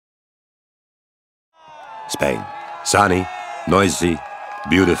Spain. Sunny, noisy,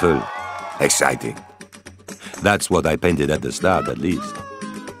 beautiful, exciting. That's what I painted at the start, at least.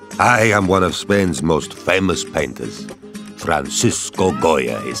 I am one of Spain's most famous painters. Francisco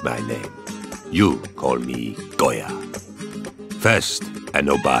Goya is my name. You call me Goya. First, a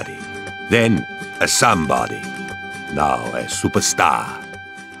nobody. Then, a somebody. Now, a superstar.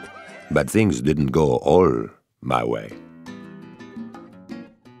 But things didn't go all my way.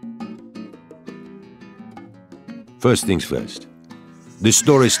 First things first. The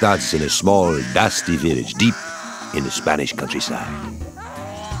story starts in a small, dusty village deep in the Spanish countryside.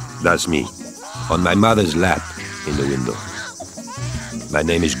 That's me, on my mother's lap in the window. My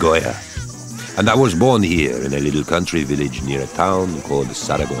name is Goya, and I was born here in a little country village near a town called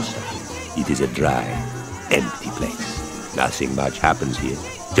Saragossa. It is a dry, empty place. Nothing much happens here.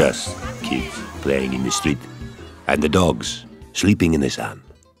 Just kids playing in the street, and the dogs sleeping in the sun.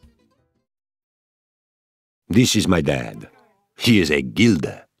 This is my dad. He is a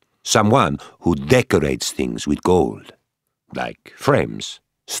gilder, someone who decorates things with gold, like frames,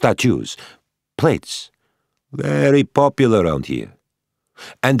 statues, plates. Very popular around here.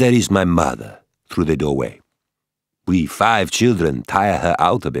 And there is my mother through the doorway. We 5 children tire her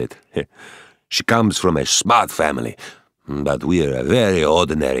out a bit. She comes from a smart family, but we are a very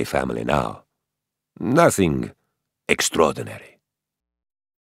ordinary family now. Nothing extraordinary.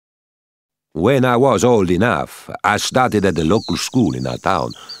 When I was old enough, I started at the local school in our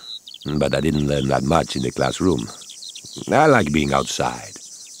town, but I didn't learn that much in the classroom. I like being outside.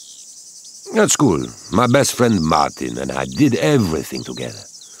 At school, my best friend Martin and I did everything together.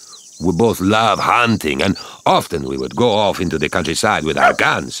 We both love hunting, and often we would go off into the countryside with our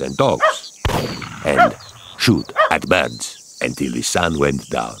guns and dogs and shoot at birds until the sun went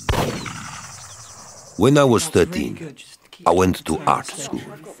down. When I was 13, I went to art school.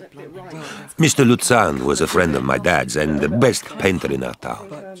 Mr. Luzan was a friend of my dad's and the best painter in our town.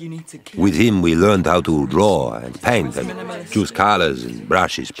 With him we learned how to draw and paint and choose colors and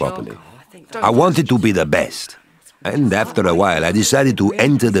brushes properly. I wanted to be the best, and after a while I decided to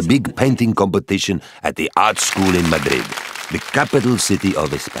enter the big painting competition at the art school in Madrid, the capital city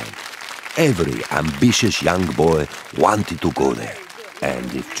of Spain. Every ambitious young boy wanted to go there, and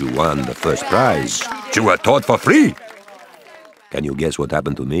if you won the first prize, you were taught for free. Can you guess what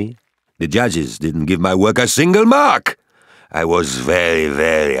happened to me? The judges didn't give my work a single mark. I was very,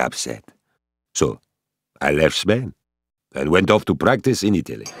 very upset. So, I left Spain and went off to practice in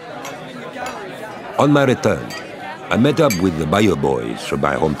Italy. On my return, I met up with the Bayo boys from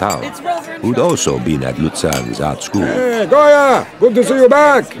my hometown, who'd also been at Luzan's art school. Hey, Goya! Good to see you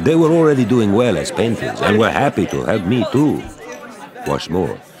back! They were already doing well as painters and were happy to help me too. What's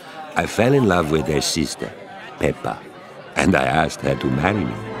more, I fell in love with their sister, Peppa, and I asked her to marry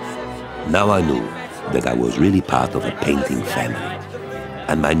me. Now I knew that I was really part of a painting family,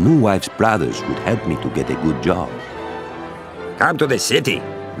 and my new wife's brothers would help me to get a good job. Come to the city,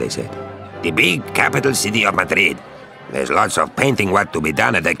 They said. the big capital city of Madrid. There's lots of painting work to be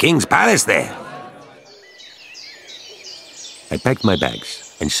done at the King's Palace there. I packed my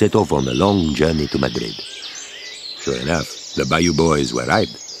bags and set off on a long journey to Madrid. Sure enough, the Bayou boys were right.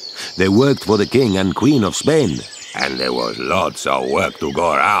 They worked for the King and Queen of Spain, and there was lots of work to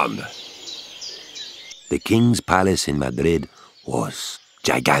go around. The King's Palace in Madrid was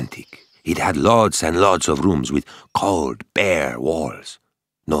gigantic. It had lots and lots of rooms with cold, bare walls.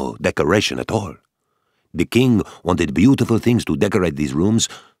 No decoration at all. The king wanted beautiful things to decorate these rooms,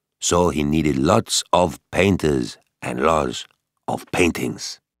 so he needed lots of painters and lots of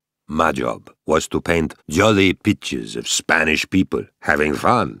paintings. My job was to paint jolly pictures of Spanish people having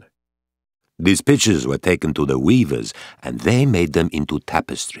fun. These pictures were taken to the weavers, and they made them into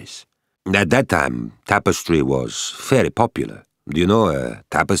tapestries. At that time, tapestry was very popular. Do you know, a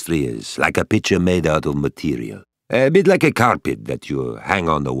tapestry is like a picture made out of material. A bit like a carpet that you hang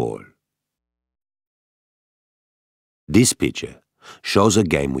on the wall. This picture shows a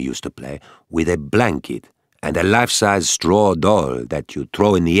game we used to play with a blanket and a life-size straw doll that you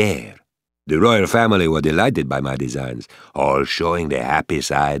throw in the air. The royal family were delighted by my designs, all showing the happy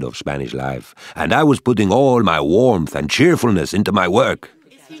side of Spanish life, and I was putting all my warmth and cheerfulness into my work.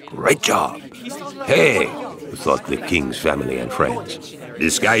 Great job! Hey, thought the king's family and friends,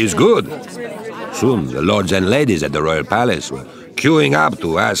 this guy is good. Soon the lords and ladies at the royal palace were queuing up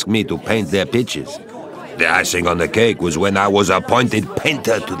to ask me to paint their pictures. The icing on the cake was when I was appointed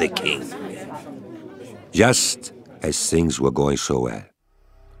painter to the king. Just as things were going so well,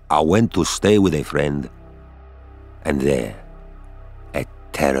 I went to stay with a friend, and there, a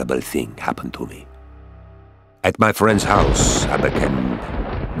terrible thing happened to me. At my friend's house, I became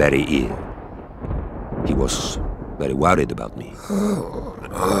very ill. He was very worried about me.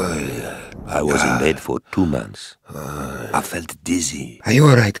 I was in bed for 2 months. I felt dizzy. Are you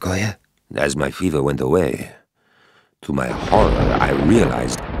all right, Goya? As my fever went away, to my horror, I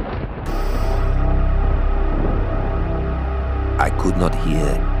realized I could not hear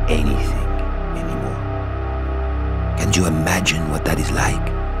anything anymore. Can't you imagine what that is like?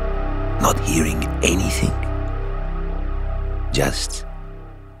 Not hearing anything. Just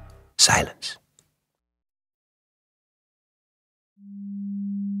silence.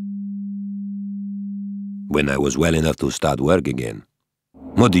 When I was well enough to start work again,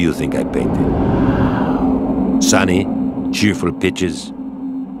 what do you think I painted? Sunny, cheerful pictures?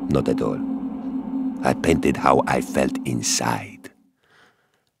 Not at all. I painted how I felt inside.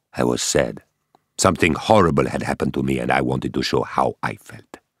 I was sad. Something horrible had happened to me and I wanted to show how I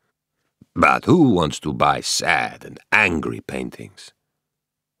felt. But who wants to buy sad and angry paintings?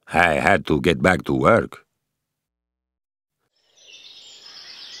 I had to get back to work.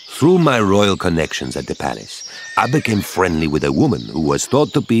 Through my royal connections at the palace, I became friendly with a woman who was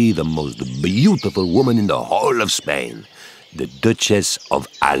thought to be the most beautiful woman in the whole of Spain, the Duchess of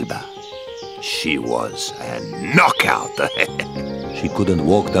Alba. She was a knockout. She couldn't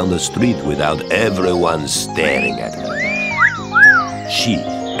walk down the street without everyone staring at her. She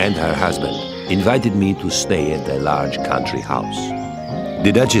and her husband invited me to stay at their large country house.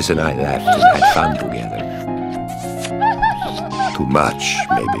 The Duchess and I laughed and had fun together. Too much,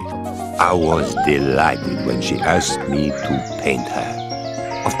 maybe. I was delighted when she asked me to paint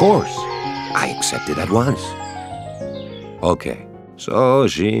her. Of course, I accepted at once. Okay, so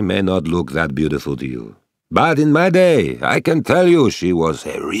she may not look that beautiful to you. But in my day, I can tell you she was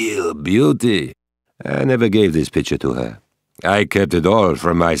a real beauty. I never gave this picture to her. I kept it all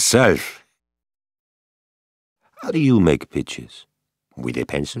for myself. How do you make pictures? With a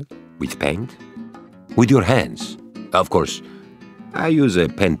pencil? With paint? With your hands? Of course, I use a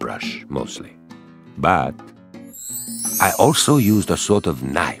paintbrush, mostly. But I also used a sort of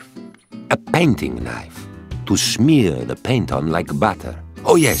knife, a painting knife, to smear the paint on like butter.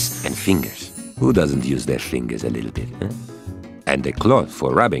 Oh yes, and fingers. Who doesn't use their fingers a little bit, eh? And a cloth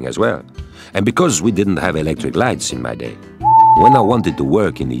for rubbing as well. And because we didn't have electric lights in my day, when I wanted to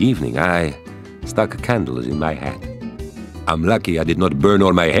work in the evening, I stuck candles in my hat. I'm lucky I did not burn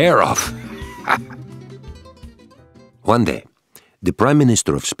all my hair off. One day, the Prime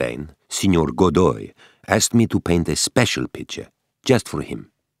Minister of Spain, Señor Godoy, asked me to paint a special picture, just for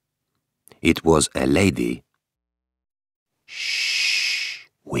him. It was a lady,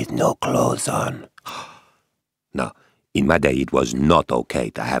 with no clothes on. Now, in my day it was not okay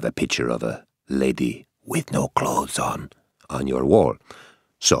to have a picture of a lady with no clothes on your wall.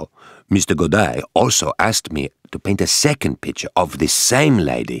 So, Mr. Godoy also asked me to paint a second picture of the same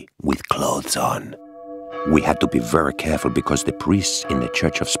lady with clothes on. We had to be very careful because the priests in the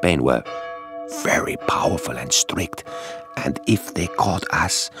Church of Spain were very powerful and strict, and if they caught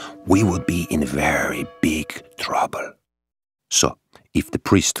us, we would be in very big trouble. So, if the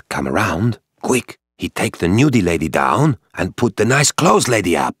priest come around, quick, he'd take the nudie lady down and put the nice clothes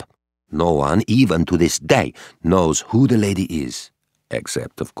lady up. No one, even to this day, knows who the lady is,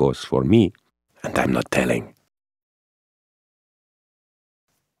 except, of course, for me, and I'm not telling.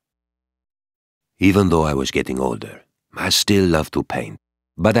 Even though I was getting older, I still loved to paint.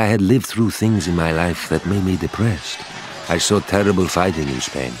 But I had lived through things in my life that made me depressed. I saw terrible fighting in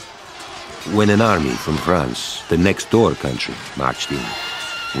Spain. When an army from France, the next-door country, marched in,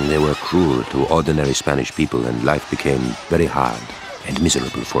 they were cruel to ordinary Spanish people and life became very hard and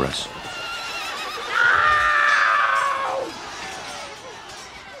miserable for us.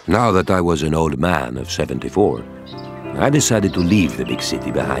 Now that I was an old man of 74, I decided to leave the big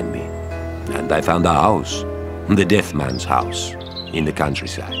city behind me. And I found a house, the deaf man's house, in the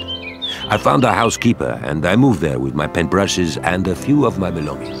countryside. I found a housekeeper and I moved there with my paintbrushes and a few of my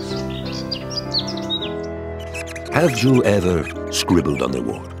belongings. Have you ever scribbled on the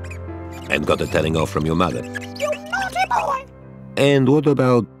wall and got a telling off from your mother? You naughty boy! And what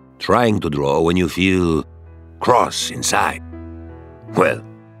about trying to draw when you feel cross inside? Well,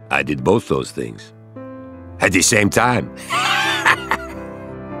 I did both those things at the same time.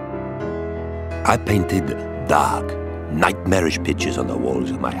 I painted dark, nightmarish pictures on the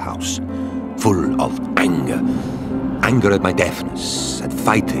walls of my house, full of anger. Anger at my deafness, at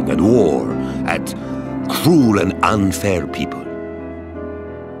fighting, at war, at cruel and unfair people.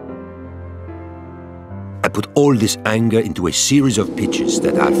 I put all this anger into a series of pictures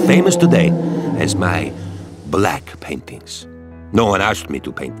that are famous today as my black paintings. No one asked me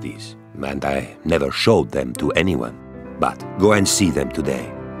to paint these, and I never showed them to anyone. But go and see them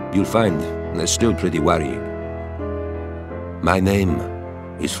today. you'll find they're still pretty worrying. My name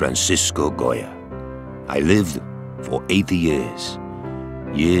is Francisco Goya. I lived for 80 years.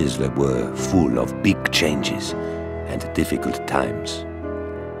 Years that were full of big changes and difficult times.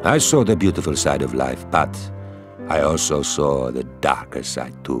 I saw the beautiful side of life, but I also saw the darker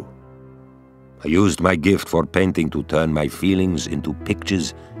side too. I used my gift for painting to turn my feelings into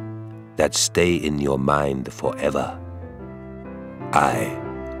pictures that stay in your mind forever. I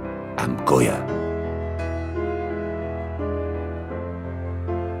am Goya.